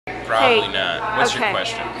Probably not. What's your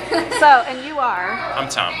question? So, and you are? I'm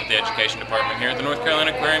Tom with the education department here at the North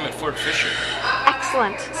Carolina Aquarium at Fort Fisher.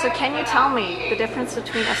 Excellent. So can you tell me the difference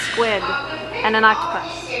between a squid and an octopus?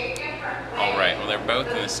 Alright, well they're both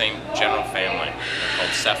in the same general family. They're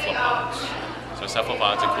called cephalopods. So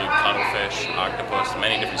cephalopods include cuttlefish, octopus,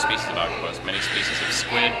 many different species of octopus, many species of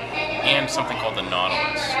squid, and something called the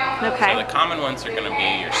nautilus. Okay. So the common ones are going to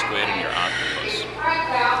be your squid and your octopus.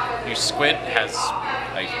 Your squid has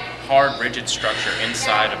a hard, rigid structure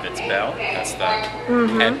inside of its bell. That's the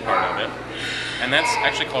head part of it. And that's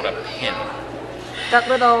actually called a pin. That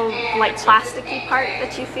little, like, plasticky part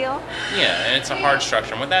that you feel? Yeah, and it's a hard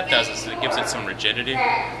structure. And what that does is it gives it some rigidity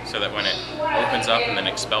so that when it opens up and then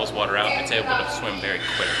expels water out, it's able to swim very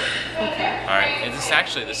quickly. Okay. Alright, and this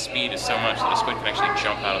actually, the speed is so much that a squid can actually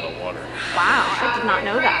jump out of the water. Wow, I did not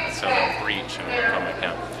know that. So they'll breach and they'll come back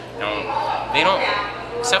down. Now, they don't,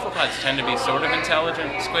 cephalopods tend to be sort of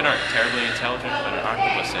intelligent. Squid aren't terribly intelligent, but an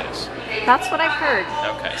octopus is. That's what I've heard.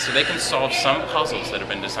 Okay, so they can solve some puzzles that have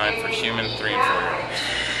been designed for human 3 and 4-year-olds.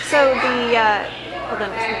 So hold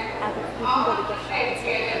on, we can go to different.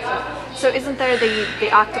 So isn't there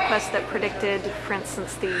the octopus that predicted, for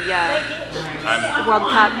instance, the World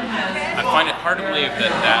Cup? I find it hard to believe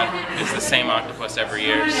that that is the same octopus every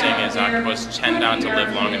year, seeing as octopus tend not to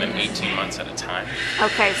live longer than 18 months at a time.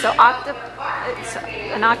 Okay, so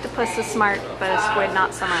an octopus is smart, but a squid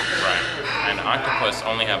not so much. Right. And octopus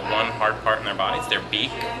only have one hard part in their body, it's their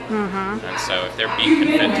beak. And so if their beak can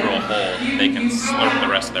fit through a hole, they can slurp the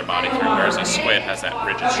rest of their body through, whereas a squid has that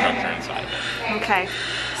rigid structure inside of it. Okay,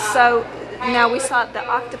 so now we saw the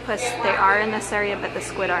octopus, they are in this area, but the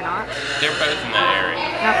squid are not? They're both in that area.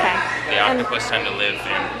 Okay. The octopus tend to live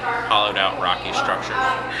in hollowed out rocky structures.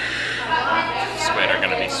 Squid are going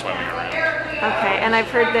to be swimming around. Okay, and I've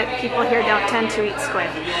heard that people here don't tend to eat squid.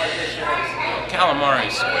 Calamari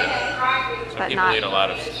squid. So But people not eat a lot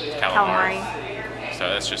of calamari. So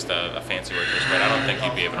that's just a fancy word for squid. I don't think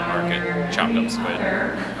you'd be able to market chopped up squid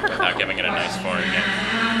without giving it a nice foreign name.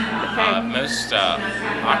 Okay. Most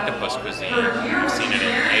octopus cuisine, I've seen it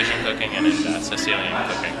in Asian cooking and in Sicilian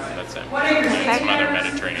cooking. That's it. And some other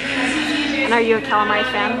Mediterranean areas. And are you a calamari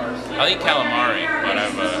fan? I'll eat calamari, but I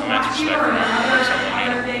have a immense respect for octopus. I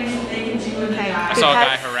won't eat them. Okay. I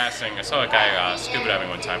saw a guy scuba diving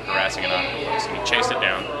one time harassing an octopus, and he chased it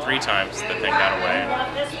down 3 times. The thing got away and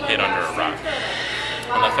hid under a rock.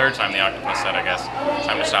 On the 3rd time, the octopus said, I guess,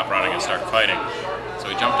 time to stop running and start fighting. So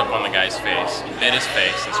he jumped up on the guy's face, he bit his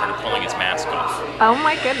face, and started pulling his mask off. Oh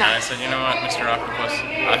my goodness. And I said, you know what, Mr. Octopus,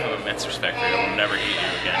 I have immense respect for you. I will never eat you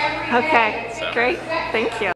again. Okay, great. Thank you.